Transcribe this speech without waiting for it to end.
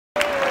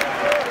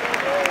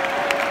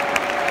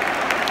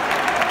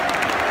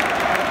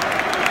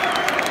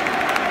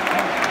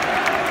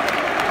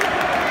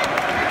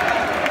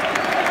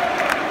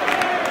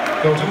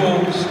Go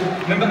towards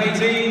number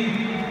 18,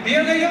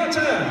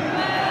 Yata.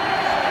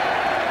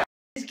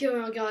 What's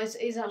going on, guys?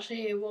 It's actually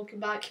here. Welcome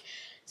back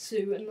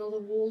to another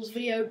Wolves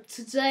video.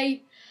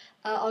 Today,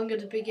 I'm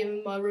going to be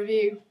giving my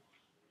review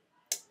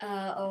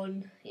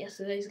on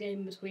yesterday's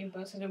game between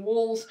Burton and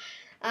Wolves.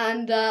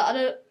 And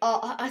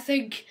I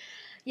think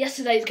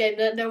yesterday's game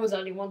there was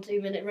only one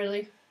team in it,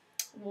 really.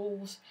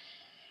 Wolves.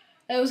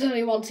 There was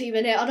only one team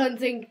in it. I don't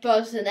think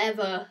Burton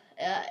ever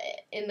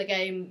in the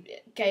game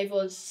gave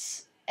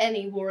us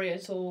any worry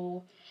at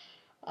all.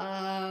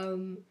 I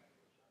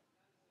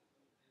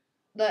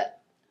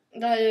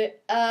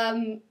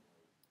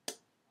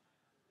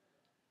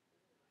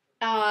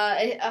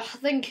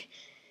think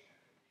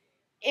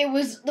it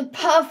was the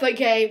perfect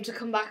game to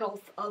come back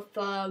off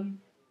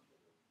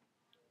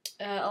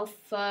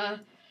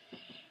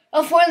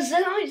Wednesday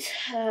night.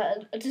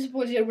 A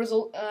disappointing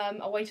result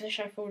away to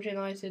Sheffield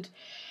United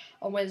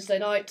on Wednesday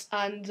night,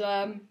 and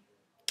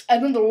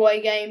another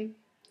away game,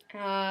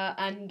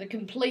 and the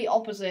complete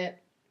opposite.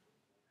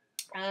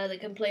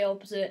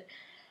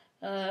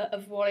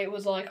 Of what it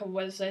was like on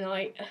Wednesday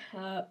night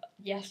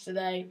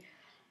yesterday.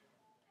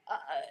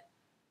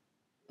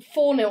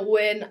 4-0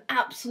 win,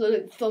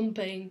 absolute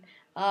thumping,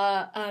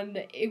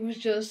 and it was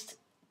just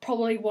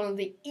probably one of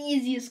the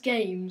easiest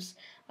games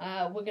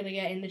we're going to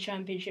get in the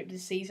Championship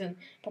this season,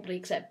 probably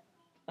except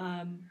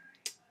the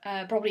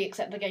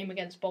game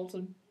against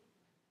Bolton.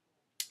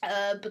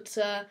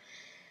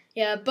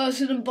 Yeah,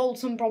 Burton and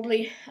Bolton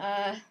probably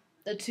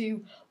the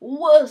two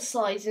worst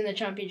sides in the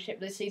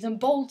Championship this season.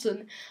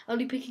 Bolton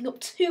only picking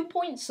up 2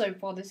 points so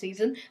far this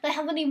season. They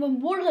haven't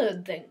even won, I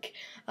don't think.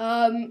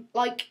 I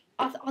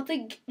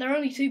think their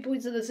only 2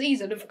 points of the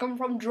season have come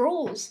from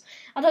draws.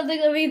 I don't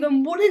think they've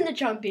even won in the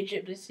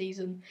Championship this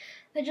season.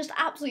 They're just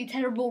absolutely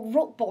terrible,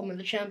 rock bottom of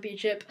the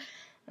Championship.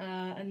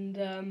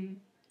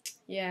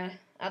 Yeah,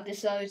 at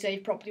this early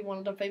stage, probably one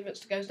of the favourites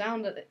to go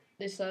down at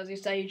this early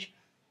stage.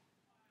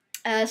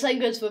 Same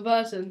goes for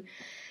Burton.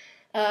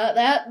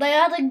 They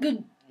had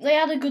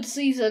a good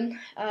season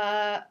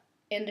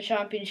in the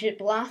Championship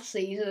last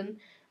season,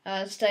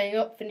 staying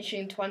up,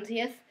 finishing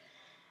 20th.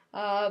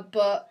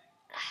 But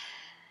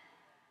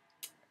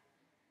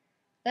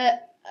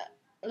they're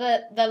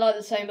like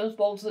the same as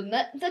Bolton.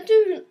 They're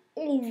doing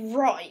all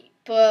right,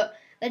 but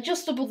they're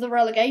just above the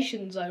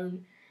relegation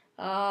zone.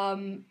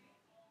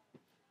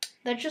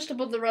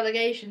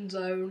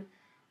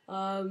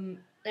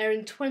 They're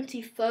in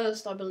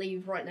 21st, I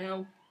believe, right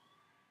now.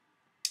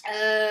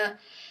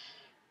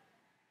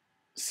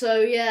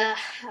 So yeah,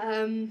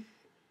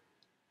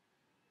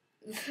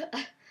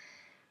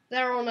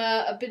 they're on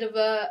a bit of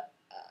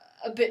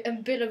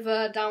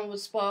a downward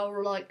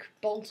spiral like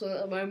Bolton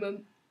at the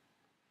moment.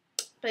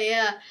 But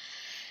yeah,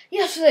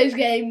 yesterday's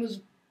game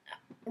was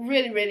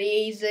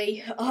really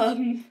easy.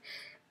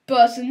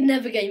 Burton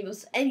never gave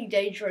us any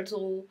danger at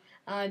all,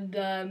 and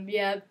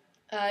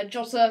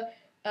Jota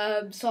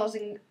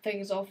starting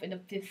things off in the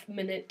 5th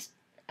minute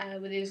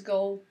with his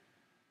goal.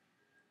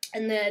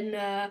 And then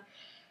I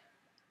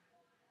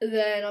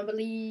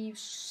believe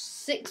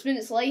 6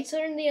 minutes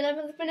later, in the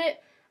 11th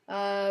minute,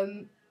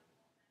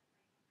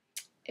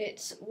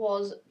 it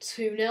was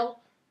 2-0.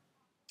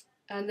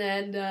 And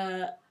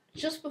then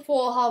just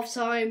before half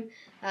time,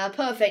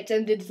 perfect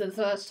ended to the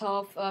first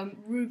half.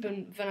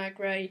 Ruben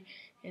Vinagre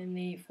in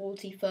the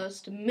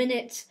 41st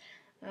minute,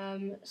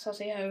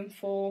 Sassy home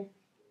for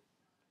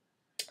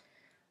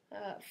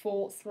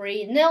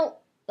 3-0.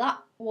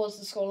 That was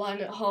the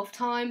scoreline at half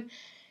time.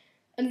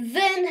 And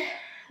then,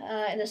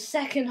 in the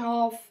second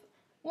half,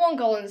 one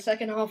goal in the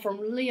second half from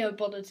Leo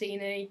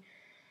Bonatini,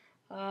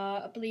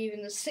 I believe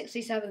in the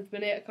 67th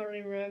minute, I can't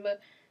really remember.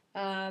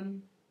 But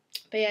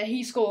yeah,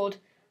 he scored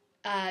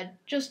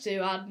just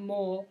to add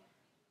more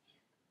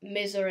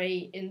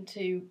misery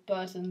into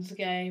Burton's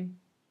game.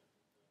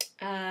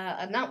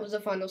 And that was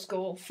the final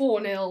score,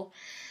 4-0.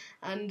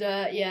 And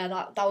yeah,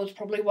 that was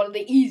probably one of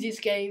the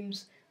easiest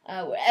games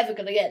we're ever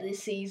going to get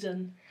this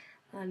season.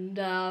 And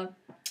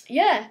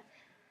yeah.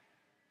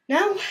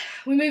 Now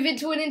we move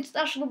into an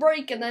international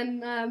break, and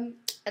then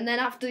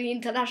after the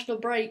international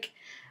break,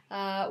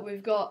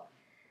 we've got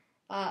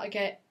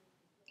a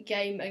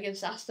game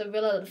against Aston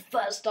Villa, the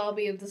first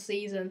derby of the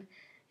season.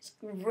 It's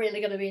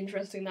really going to be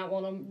interesting, that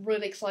one. I'm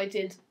really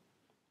excited.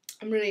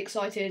 To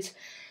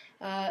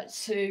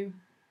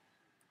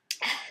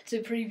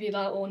preview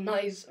that one.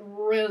 That is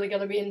really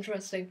going to be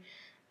interesting.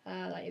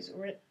 That is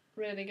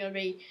really going to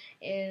be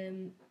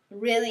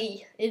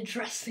really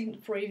interesting to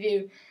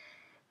preview.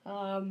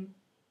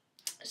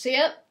 So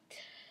yeah,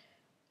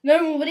 no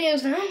more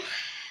videos now.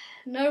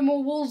 No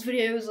more Wolves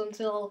videos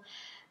until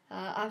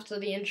after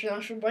the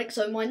international break.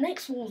 So my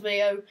next Wolves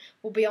video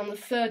will be on the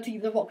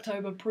 30th of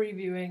October,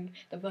 previewing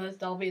the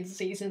first derby of the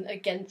season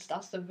against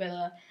Aston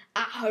Villa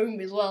at home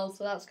as well.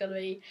 So that's going to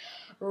be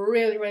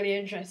really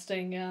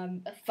interesting.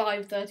 A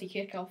 5:30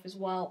 kickoff as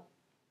well.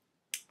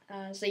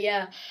 So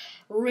yeah,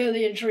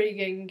 really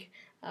intriguing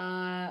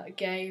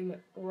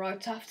game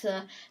right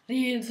after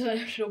the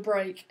international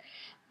break.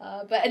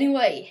 But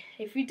anyway,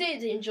 if you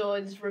did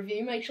enjoy this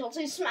review, make sure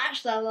to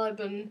smash that like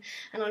button,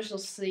 and I shall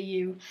see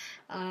you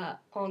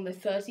on the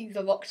 13th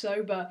of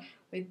October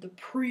with the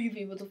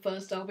preview of the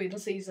first derby of the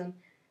season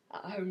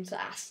at home to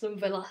Aston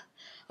Villa.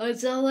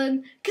 Until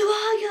then,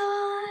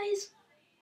 goodbye guys!